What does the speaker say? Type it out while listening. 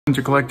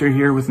Hunter Collector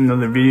here with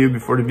another video.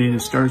 Before the video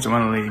starts, I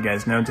want to let you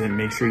guys know to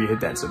make sure you hit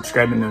that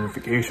subscribe and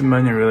notification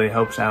button. It really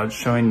helps out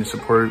showing the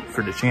support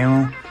for the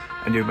channel.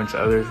 I do a bunch of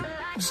other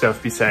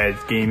stuff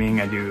besides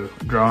gaming. I do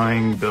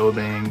drawing,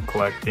 building,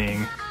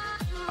 collecting,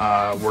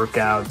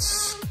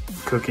 workouts,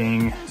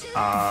 cooking,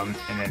 and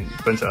then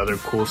a bunch of other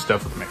cool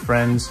stuff with my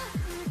friends.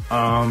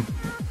 And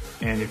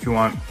if you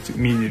want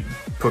me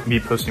to be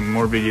posting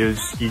more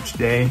videos each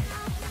day,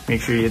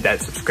 make sure you hit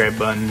that subscribe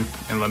button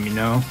and let me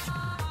know.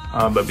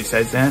 But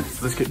besides that,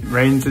 let's get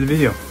right into the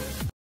video.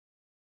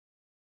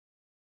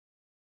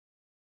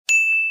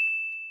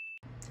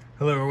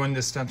 Hello everyone,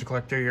 this is Hunter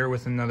Collector here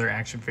with another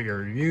action figure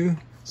review.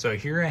 So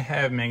here I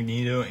have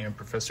Magnito and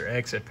Professor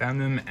X. I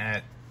found them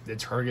at the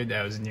Target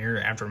that was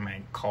near after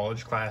my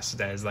college class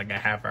that is like a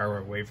half hour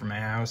away from my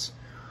house.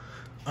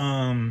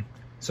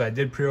 So I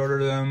did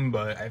pre-order them,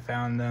 but I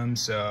found them,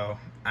 so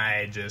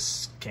I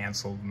just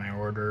canceled my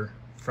order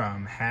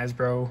from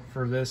Hasbro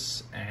for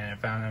this, and I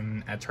found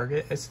them at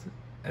Target,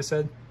 I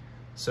said.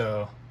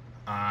 So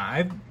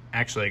I'm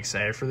actually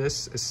excited for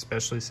this,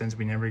 especially since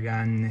we never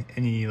gotten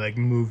any like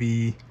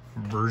movie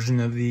version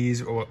of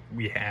these, or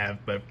we have,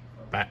 but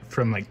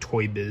from like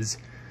Toy Biz.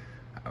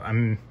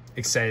 I'm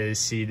excited to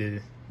see the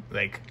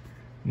like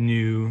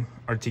new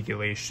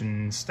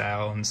articulation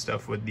style and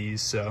stuff with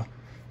these. So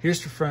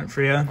here's the front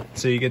for you.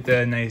 So you get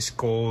the nice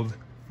gold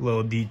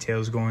little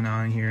details going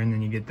on here, and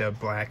then you get the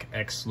black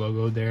X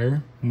logo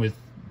there with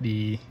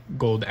the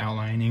gold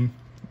outlining.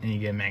 And you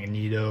get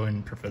Magnito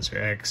and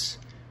Professor X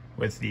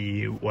with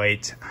the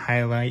white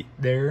highlight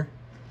there.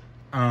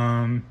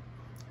 And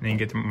then you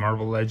get the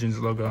Marvel Legends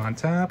logo on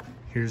top.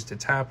 Here's the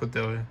top with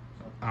the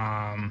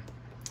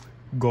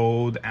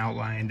gold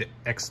outlined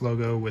X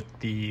logo with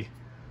the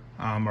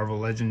Marvel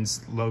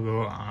Legends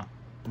logo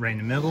right in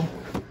the middle.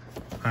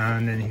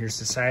 And then here's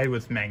the side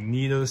with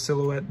Magneto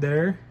silhouette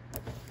there.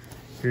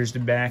 Here's the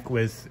back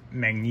with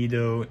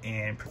Magneto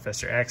and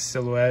Professor X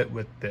silhouette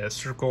with the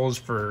circles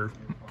for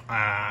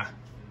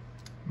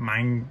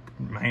mind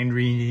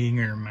reading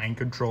or mind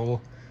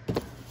control.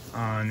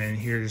 And then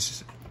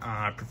here's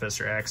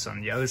Professor X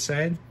on the other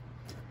side.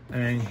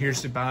 And then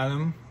here's the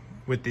bottom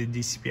with the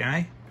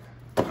DCPI.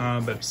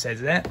 But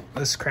besides that,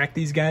 let's crack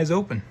these guys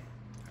open.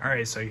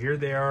 Alright, so here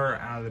they are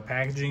out of the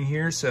packaging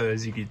here. So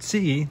as you can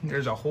see,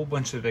 there's a whole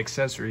bunch of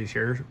accessories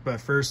here. But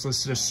first,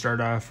 let's just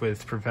start off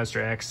with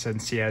Professor X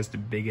since he has the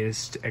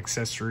biggest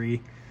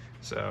accessory.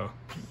 So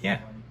yeah.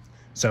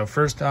 So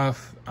first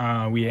off,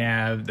 we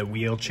have the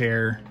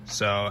wheelchair.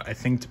 So I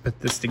think to put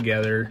this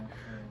together,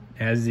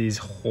 it has these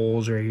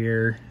holes right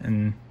here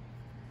and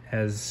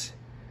has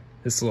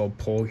this little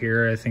pole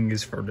here, I think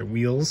is for the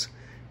wheels.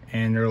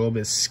 And they're a little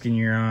bit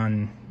skinnier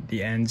on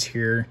the ends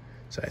here.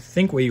 So I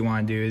think what you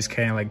want to do is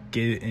kind of like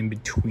get it in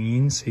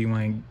between. So you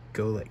want to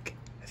go like,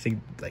 I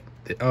think like,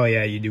 oh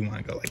yeah, you do want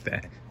to go like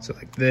that. So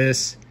like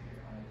this,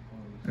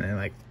 and then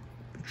like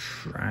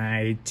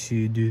try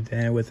to do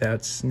that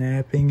without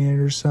snapping it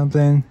or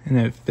something, and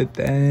then fit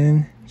that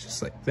in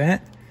just like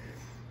that.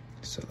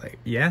 So like,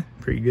 yeah,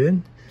 pretty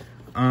good.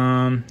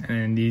 And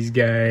then these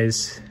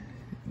guys,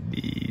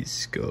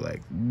 these go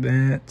like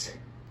that.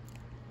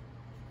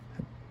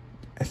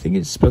 I think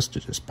it's supposed to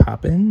just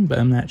pop in, but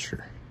I'm not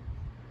sure.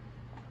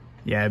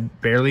 Yeah,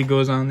 it barely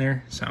goes on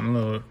there, so I'm a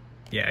little,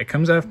 yeah, it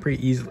comes off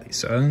pretty easily,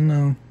 so I don't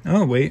know.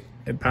 Oh wait,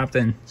 it popped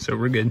in, so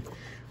we're good.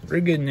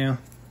 We're good now.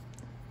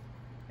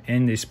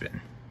 And they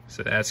spin,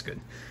 so that's good.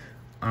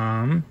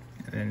 And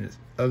then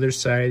the other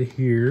side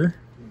here,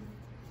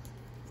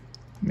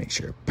 make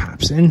sure it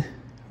pops in,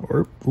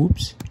 or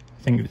oops,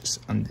 I think I just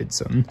undid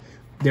something.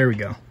 There we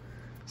go.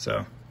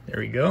 So there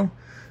we go.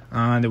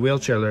 The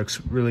wheelchair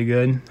looks really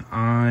good.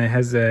 It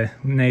has a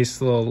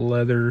nice little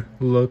leather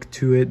look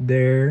to it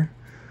there.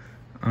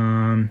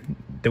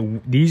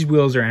 These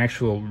wheels are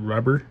actual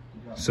rubber,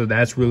 so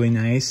that's really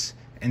nice,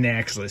 and they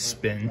actually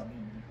spin.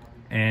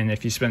 And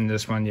if you spin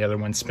this one, the other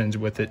one spins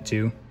with it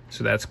too,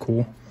 so that's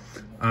cool.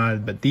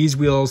 But these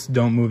wheels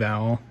don't move at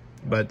all,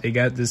 but they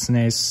got this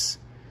nice,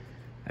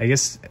 I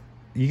guess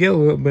you get a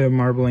little bit of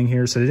marbling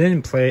here, so they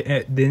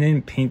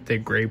didn't paint the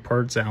gray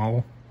parts at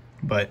all,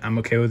 but I'm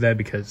okay with that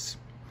because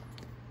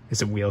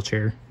it's a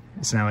wheelchair.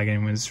 It's not like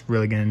anyone's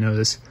really gonna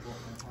notice.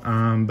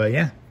 But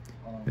yeah,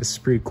 this is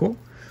pretty cool.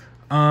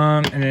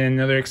 And then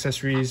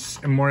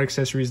more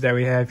accessories that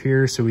we have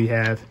here. So we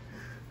have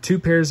 2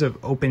 pairs of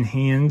open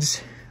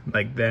hands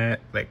like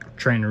that, like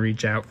trying to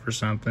reach out for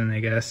something,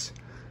 I guess.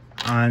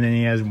 And then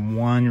he has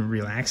 1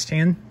 relaxed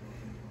hand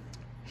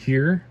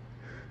here.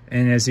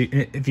 And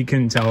if you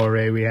couldn't tell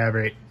already,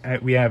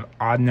 we have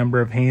odd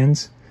number of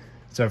hands.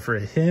 So for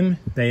him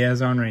that he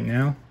has on right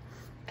now,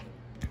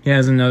 he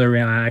has another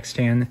relaxed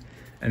hand,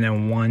 and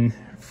then 1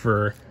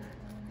 for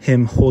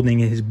him holding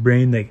his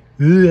brain like,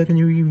 ooh, I can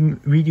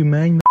read your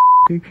mind,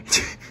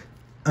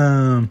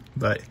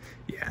 but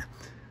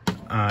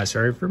yeah,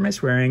 sorry for my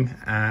swearing,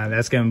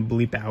 that's gonna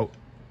bleep out.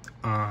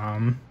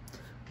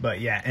 But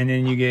yeah, and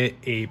then you get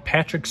a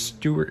Patrick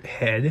Stewart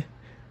head.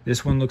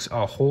 This one looks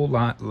a whole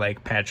lot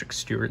like Patrick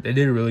Stewart. They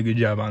did a really good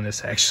job on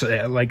this, actually.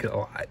 I like it a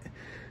lot.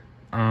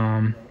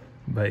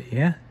 But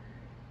yeah,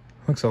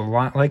 looks a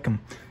lot like him.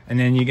 And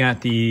then you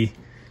got the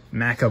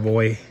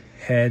McAvoy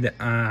head.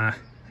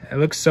 It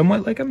looks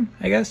somewhat like him,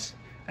 I guess.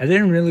 I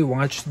didn't really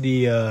watch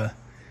the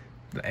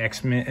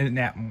X-Men,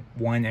 that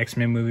one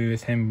X-Men movie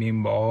with him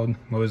being bald.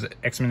 What was it?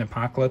 X-Men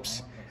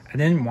Apocalypse. I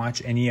didn't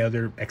watch any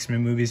other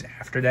X-Men movies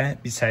after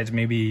that, besides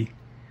maybe,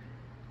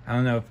 I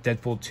don't know if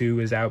Deadpool 2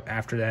 was out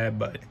after that,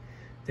 but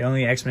the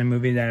only X-Men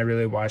movie that I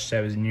really watched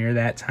that was near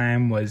that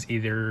time was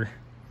either,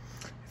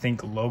 I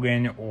think,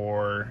 Logan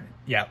or,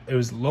 yeah, it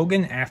was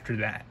Logan after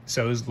that.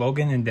 So it was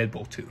Logan and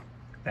Deadpool 2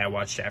 that I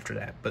watched after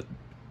that. But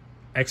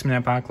X-Men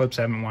Apocalypse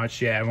I haven't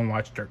watched yet. I haven't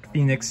watched Dark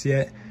Phoenix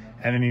yet.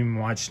 I haven't even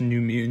watched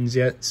New Mutants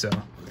yet. So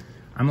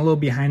I'm a little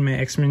behind my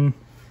X-Men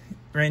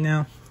right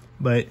now.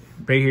 But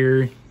right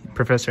here,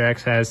 Professor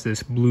X has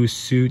this blue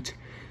suit.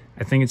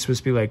 I think it's supposed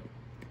to be like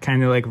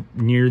kind of like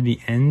near the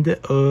end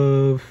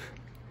of,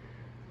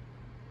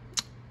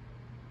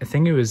 I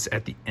think it was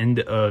at the end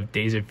of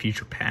Days of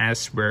Future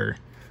Past where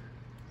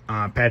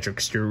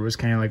Patrick Stewart was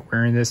kind of like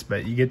wearing this,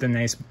 but you get the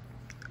nice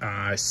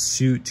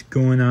suit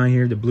going on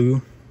here, the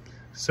blue.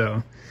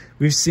 So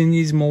we've seen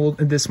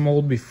this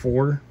mold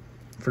before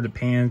for the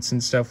pants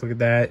and stuff like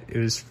that. It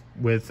was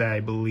with, I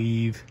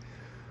believe,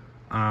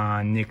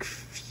 Nick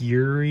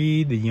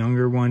Fury, the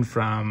younger one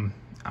from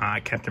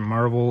Captain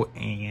Marvel,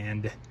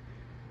 and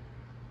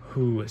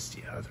who was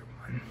the other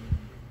one?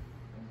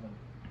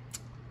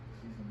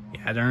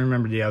 Yeah, I don't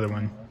remember the other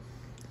one.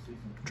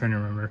 I'm trying to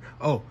remember.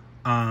 Oh,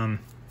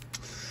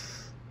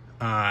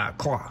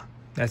 Claw.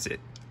 That's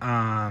it.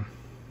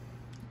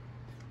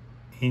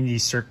 Indie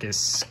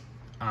Circus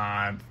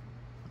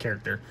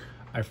character.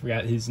 I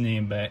forgot his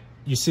name, but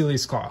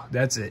Ulysses Claw.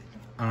 That's it.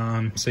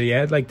 So yeah, I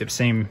had like the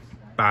same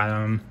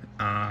bottom.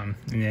 And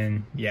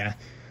then yeah.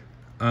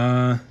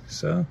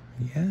 So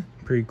yeah,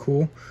 pretty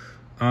cool.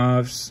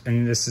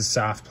 And this is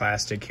soft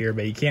plastic here,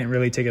 but you can't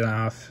really take it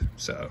off,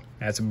 so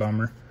that's a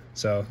bummer.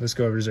 So let's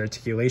go over his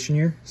articulation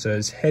here. So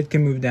his head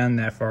can move down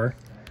that far,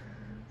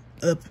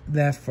 up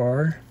that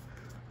far.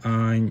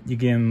 You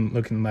get him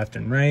looking left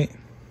and right.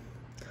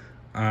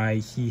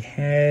 He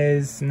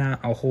has not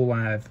a whole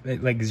lot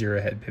of, like,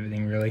 zero head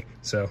pivoting really.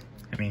 So,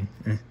 I mean,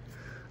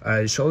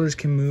 his shoulders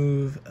can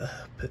move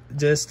up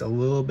just a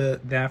little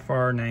bit that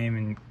far, not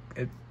even,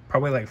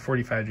 probably like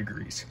 45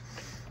 degrees.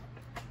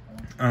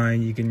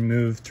 You can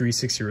move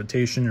 360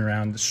 rotation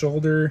around the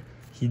shoulder.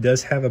 He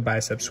does have a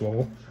bicep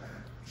swivel.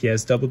 He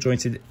has double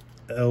jointed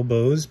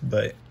elbows,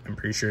 but I'm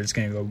pretty sure it's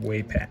going to go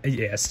way past,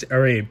 yeah, it's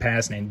already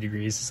past 90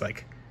 degrees. It's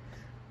like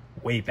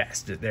way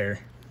past it there.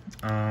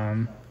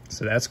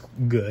 So that's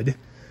good.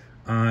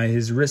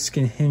 His wrists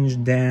can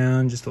hinge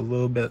down just a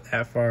little bit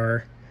that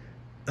far,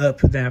 up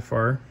that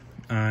far,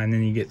 and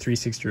then you get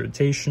 360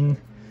 rotation.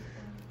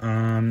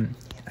 I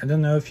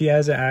don't know if he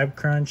has an ab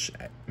crunch.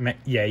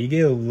 Yeah, you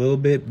get a little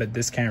bit, but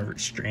this kind of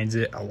restrains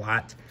it a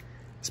lot,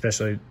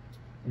 especially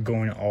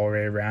going all the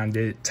way around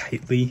it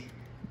tightly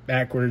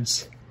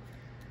backwards.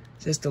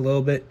 Just a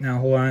little bit, not a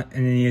whole lot.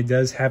 And then he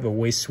does have a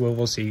waist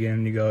swivel, so you get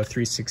him to go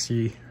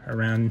 360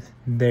 around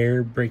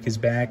there, break his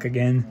back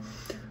again.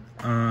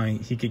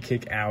 He could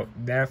kick out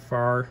that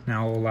far, not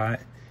a whole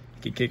lot.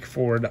 He could kick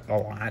forward a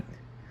lot.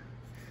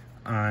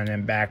 And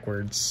then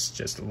backwards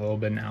just a little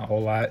bit, not a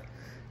whole lot.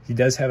 He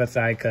does have a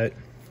thigh cut.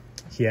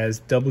 He has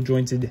double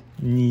jointed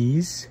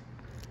knees.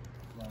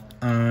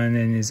 And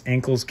then his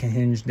ankles can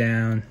hinge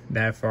down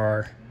that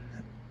far,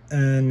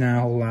 not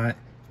a whole lot.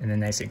 And a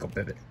nice ankle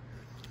pivot.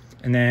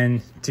 And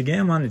then to get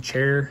him on the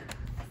chair,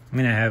 I'm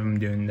going to have him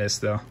doing this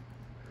though.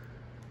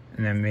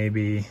 And then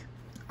maybe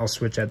I'll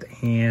switch out the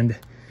hand.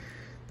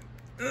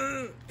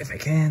 If I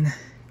can.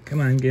 Come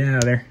on, get out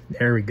of there.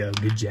 There we go.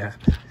 Good job.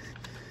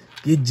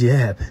 Good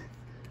job.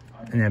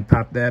 And then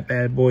pop that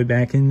bad boy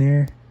back in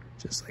there.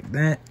 Just like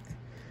that.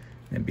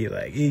 And be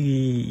like,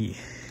 eee.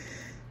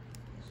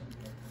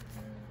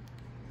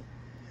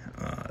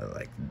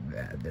 Like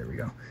that. There we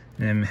go.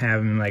 And then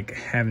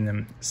having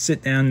them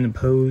sit down in the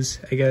pose,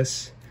 I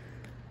guess.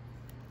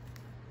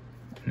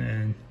 And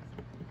then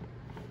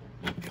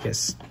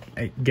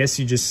I guess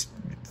you just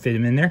fit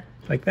him in there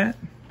like that.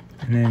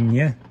 And then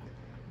yeah.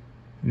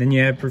 And then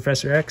you have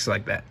Professor X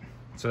like that.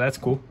 So that's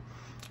cool.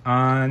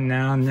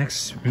 Now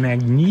next,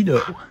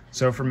 Magnito.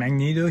 So for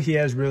Magnito, he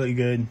has really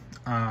good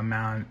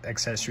mount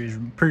accessories,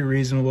 pretty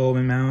reasonable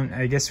amount.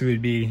 I guess it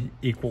would be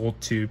equal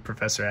to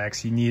Professor X.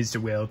 He needs the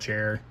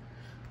wheelchair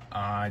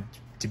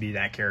to be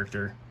that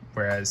character,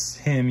 whereas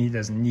him, he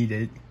doesn't need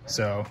it.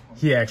 So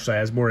he actually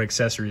has more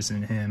accessories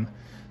than him.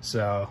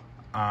 So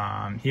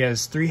he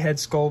has 3 head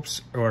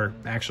sculpts, or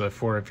actually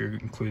 4 if you're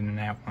including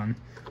that one.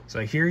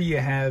 So here you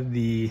have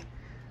the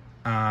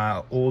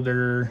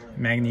older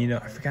Magnito.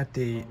 I forgot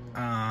the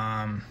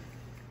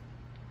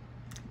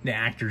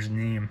actor's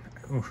name.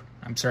 Ooh,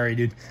 I'm sorry,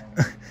 dude.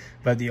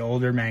 But the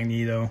older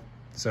Magnito.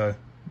 So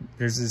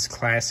there's this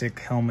classic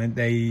helmet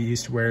they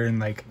used to wear in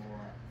like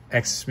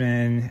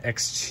X-Men,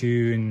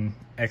 X2, and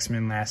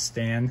X-Men Last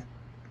Stand.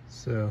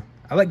 So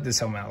I like this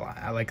helmet a lot.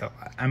 I like it a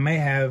lot. I may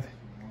have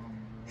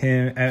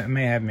him. I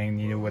may have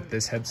Magnito with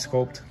this head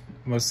sculpt,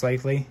 most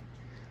likely.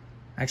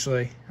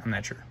 Actually, I'm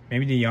not sure.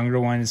 Maybe the younger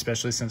one,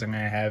 especially since I'm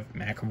going to have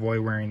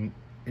McAvoy wearing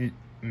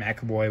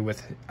McAvoy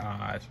with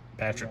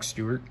Patrick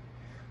Stewart.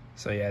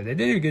 So yeah, they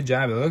did a good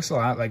job. It looks a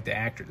lot like the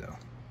actor though.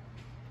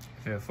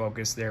 If it'll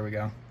focus, there we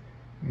go.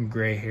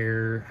 Gray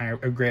hair,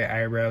 gray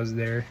eyebrows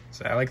there.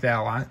 So I like that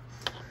a lot.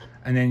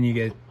 And then you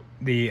get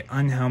the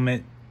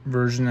unhelmet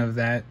version of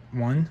that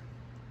one.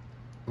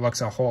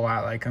 Looks a whole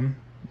lot like him.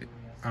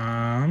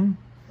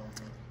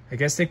 I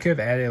guess they could have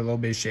added a little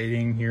bit of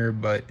shading here,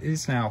 but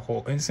it's not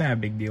a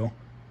big deal.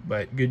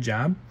 But good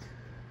job.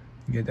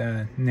 You get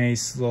a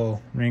nice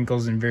little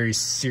wrinkles and very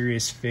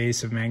serious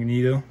face of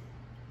Magnito.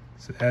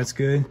 So that's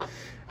good.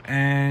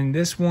 And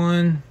this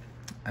one,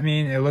 I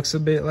mean, it looks a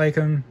bit like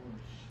him.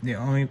 The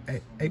only,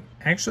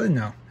 actually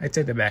no, I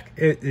take that back.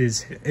 It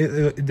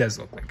does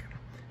look like him.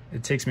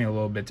 It takes me a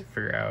little bit to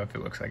figure out if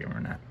it looks like him or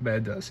not, but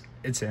it does.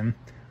 It's him.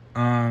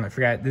 I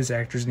forgot this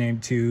actor's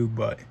name too,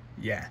 but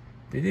yeah,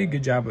 they did a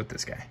good job with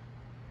this guy.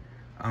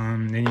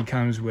 Then he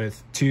comes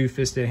with 2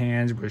 fisted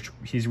hands, which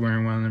he's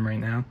wearing one of them right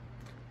now.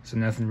 So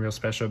nothing real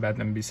special about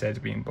them besides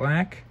being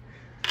black.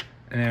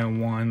 And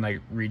then one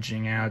like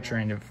reaching out,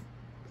 trying to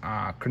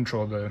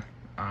control the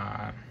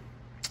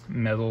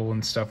metal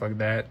and stuff like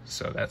that.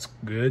 So that's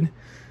good.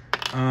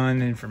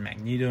 And then for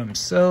Magnito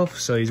himself,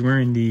 so he's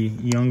wearing the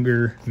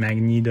younger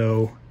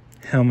Magnito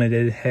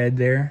helmeted head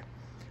there.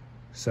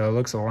 So it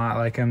looks a lot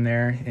like him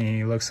there, and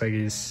he looks like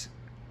he's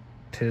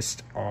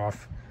pissed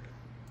off.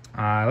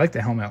 I like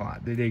the helmet a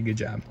lot. They did a good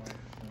job.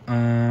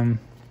 And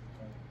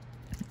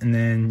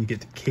then you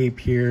get the cape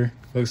here.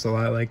 Looks a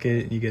lot like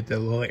it. You get the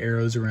little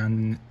arrows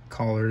around the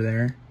collar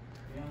there.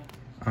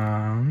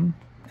 And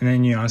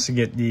then you also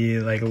get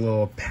the like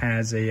little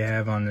pads that you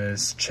have on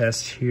this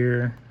chest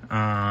here.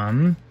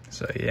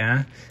 So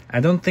yeah,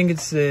 I don't think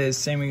it's the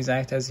same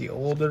exact as the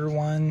older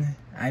one.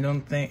 I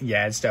don't think,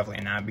 yeah, it's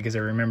definitely not, because I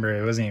remember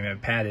it wasn't even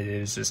padded.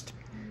 It was just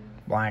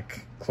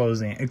black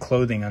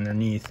clothing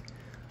underneath.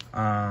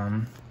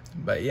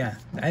 But yeah,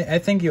 I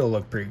think you'll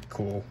look pretty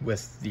cool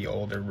with the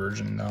older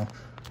version though.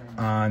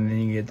 And then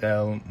you get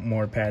the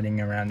more padding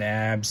around the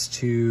abs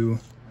too. You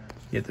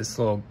get this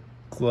little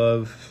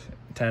glove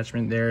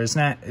attachment there. It's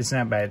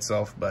not by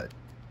itself, but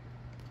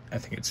I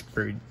think it's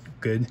pretty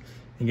good.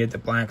 You get the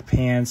black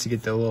pants, you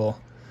get the little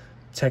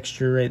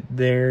texture right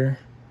there.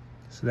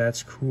 So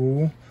that's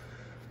cool.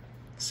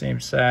 Same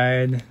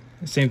side.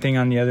 Same thing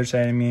on the other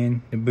side, I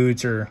mean. The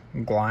boots are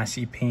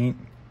glossy paint.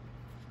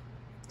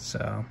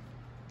 So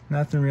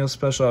nothing real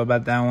special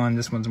about that one.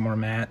 This one's more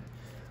matte.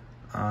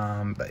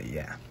 But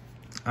yeah.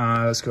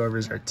 Let's go over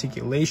his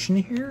articulation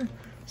here.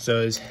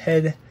 So his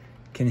head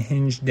can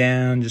hinge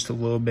down just a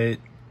little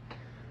bit,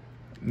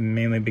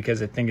 mainly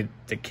because I think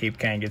the cape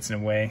kind of gets in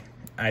the way.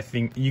 I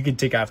think you could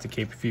take off the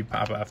cape if you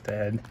pop off the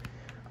head,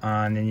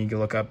 and then you can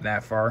look up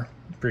that far.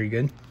 Pretty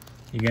good.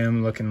 You get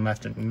him looking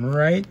left and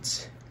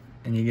right,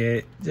 and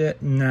you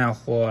get not a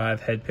whole lot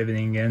of head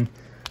pivoting again.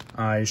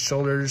 His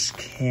shoulders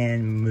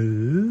can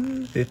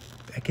move if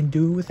I can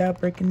do it without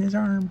breaking his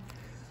arm.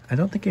 I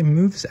don't think it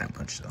moves that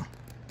much though.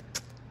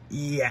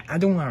 Yeah, I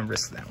don't want to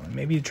risk that one.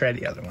 Maybe you try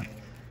the other one.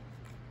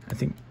 I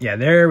think, yeah,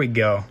 there we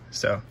go.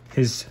 So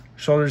his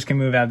shoulders can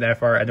move out that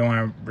far. I don't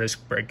want to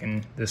risk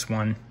breaking this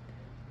one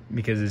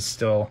because it's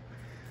still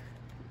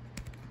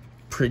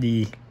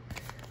pretty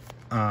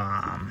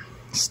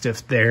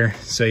stiff there.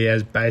 So he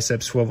has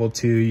bicep swivel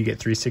too. You get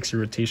 360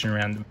 rotation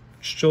around the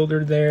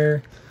shoulder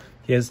there.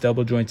 He has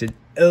double jointed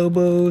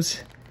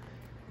elbows.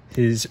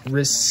 His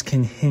wrists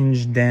can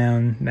hinge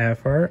down that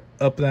far,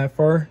 up that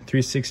far,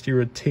 360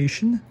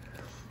 rotation.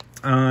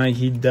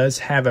 He does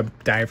have a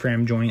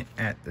diaphragm joint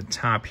at the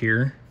top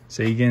here,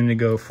 so you get him to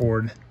go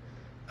forward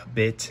a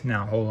bit,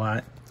 not a whole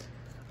lot,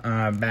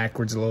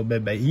 backwards a little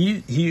bit, but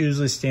he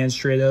usually stands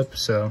straight up,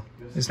 so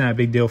it's not a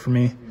big deal for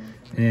me.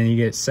 And then you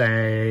get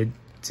side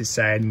to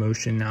side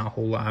motion, not a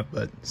whole lot,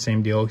 but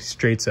same deal,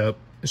 straight up,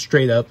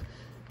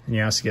 and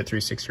you also get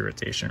 360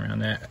 rotation around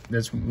that.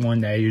 That's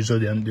one that I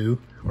usually don't do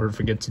or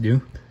forget to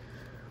do.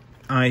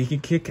 He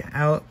can kick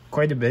out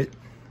quite a bit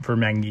for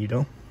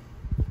Magnito.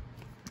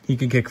 He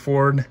can kick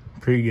forward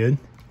pretty good.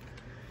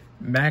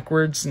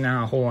 Backwards,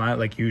 not a whole lot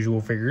like usual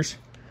figures.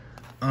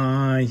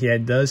 He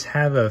does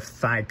have a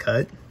thigh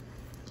cut.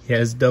 He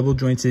has double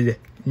jointed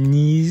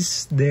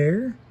knees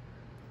there.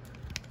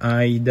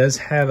 He does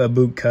have a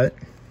boot cut.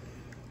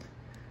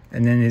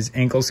 And then his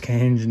ankles can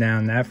hinge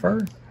down that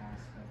far,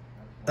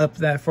 up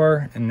that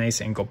far, and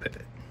nice ankle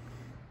pivot.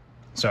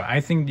 So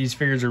I think these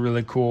figures are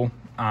really cool.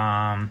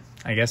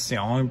 I guess the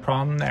only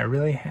problem that I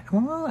really have,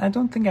 well, I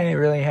don't think I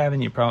really have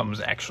any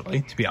problems actually,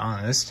 to be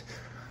honest.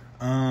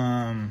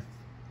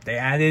 They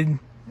added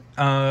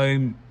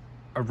a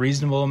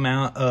reasonable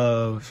amount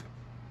of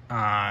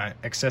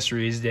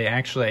accessories.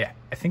 I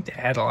think they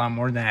had a lot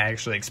more than I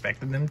actually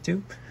expected them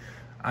to.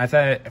 I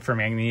thought for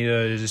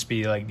Magnito it'd just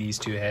be like these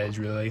two heads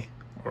really,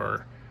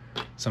 or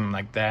something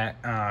like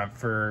that.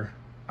 For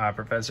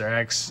Professor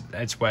X,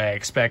 that's what I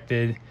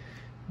expected.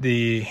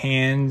 The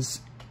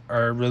hands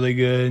are really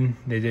good.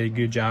 They did a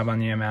good job on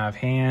the amount of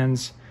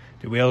hands.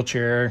 The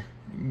wheelchair,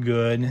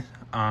 good.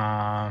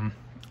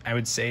 I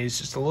would say is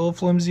just a little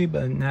flimsy,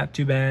 but not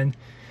too bad.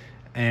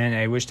 And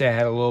I wished I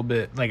had a little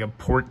bit like a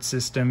port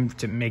system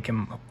to make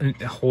him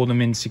hold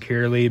him in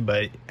securely,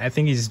 but I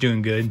think he's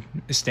doing good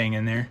staying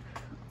in there.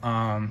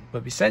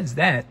 But besides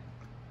that,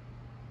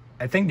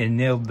 I think they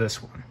nailed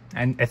this one.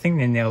 And I think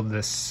they nailed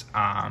this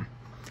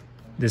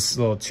this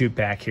little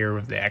 2-pack here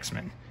with the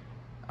X-Men,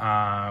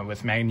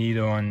 with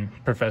Magnito and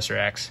Professor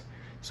X.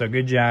 So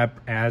good job,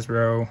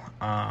 Hasbro.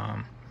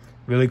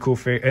 Really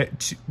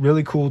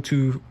cool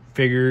 2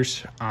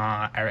 figures.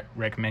 I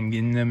recommend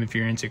getting them if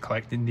you're into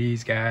collecting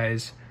these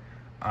guys.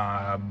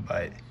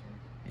 But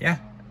yeah,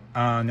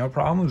 no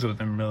problems with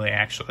them really,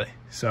 actually.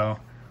 So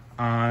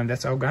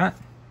that's all I got.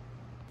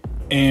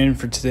 And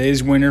for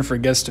today's winner for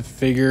Guess the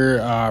Figure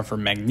for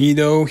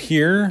Magnito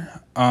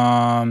here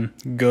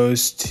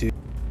goes to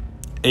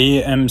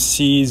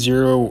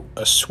AMC0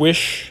 a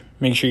Swish.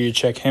 Make sure you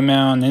check him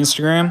out on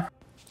Instagram.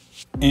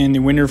 And the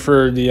winner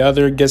for the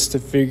other Guess the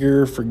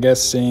Figure for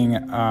guessing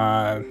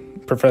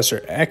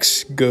Professor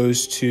X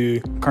goes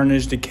to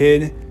Carnage the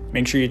Kid.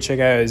 Make sure you check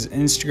out his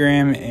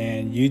Instagram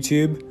and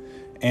YouTube.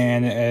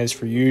 And as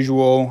for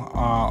usual,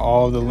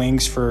 all the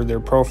links for their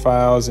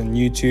profiles and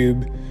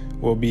YouTube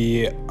will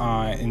be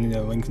in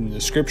the link in the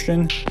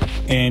description.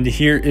 And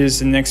here is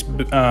the next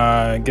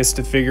Guess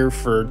the Figure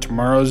for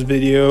tomorrow's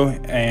video.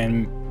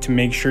 And to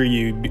make sure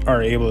you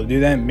are able to do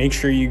that, make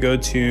sure you go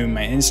to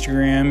my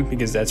Instagram,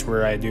 because that's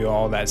where I do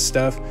all that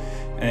stuff,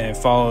 and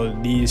follow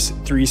these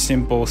 3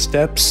 simple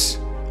steps,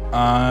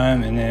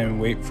 and then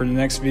wait for the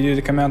next video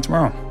to come out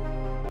tomorrow.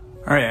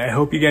 Alright, I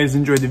hope you guys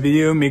enjoyed the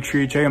video. Make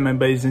sure you check out my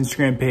buddy's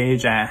Instagram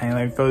page at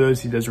Highlight Photos.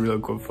 He does really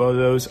cool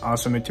photos.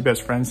 Also, my 2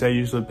 best friends that I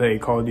usually play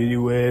Call of Duty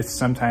with,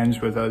 sometimes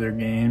with other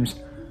games.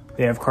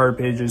 They have card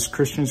pages.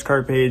 Christian's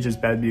card page is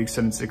Bad Buick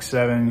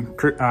 767.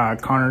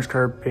 Connor's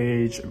card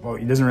page, well,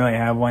 he doesn't really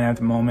have one at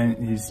the moment.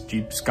 His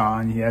Jeep's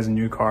gone. He has a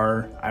new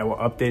car. I will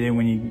update it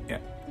when he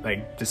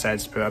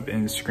decides to put up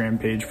an Instagram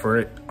page for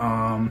it.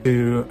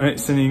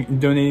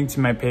 Donating to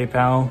my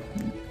PayPal.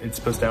 It's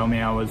supposed to help me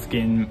out with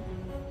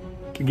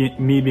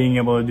me being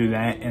able to do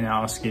that, and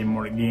also getting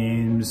more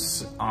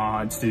games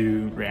to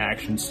do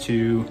reactions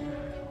to.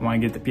 I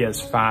want to get the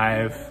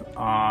PS5.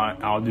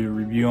 I'll do a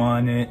review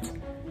on it,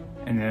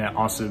 and then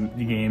also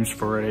the games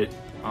for it.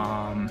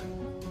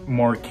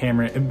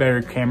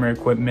 Better camera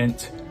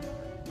equipment,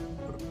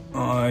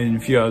 and a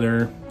few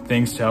other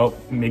things to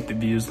help make the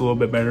videos a little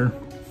bit better.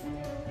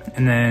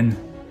 And then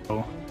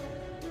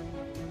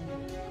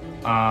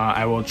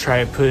I will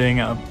try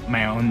putting up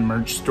my own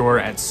merch store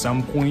at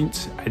some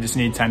point. I just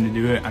need time to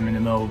do it. I'm in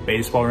the middle of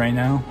baseball right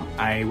now.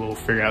 I will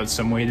figure out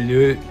some way to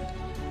do it.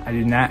 I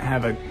do not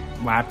have a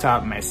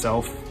laptop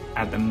myself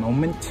at the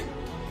moment,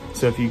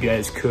 so if you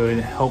guys could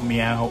help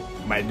me out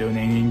by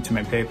donating to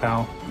my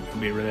PayPal, it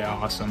would be really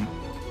awesome.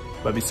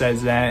 But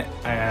besides that,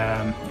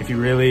 if you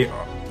really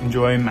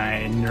enjoy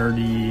my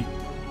nerdy,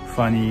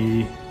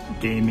 funny,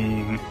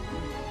 gaming,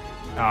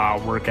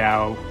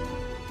 workout,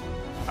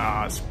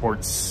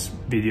 sports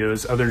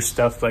videos, other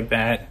stuff like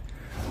that,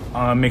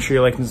 make sure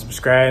you like and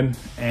subscribe,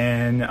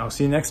 and I'll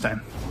see you next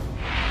time.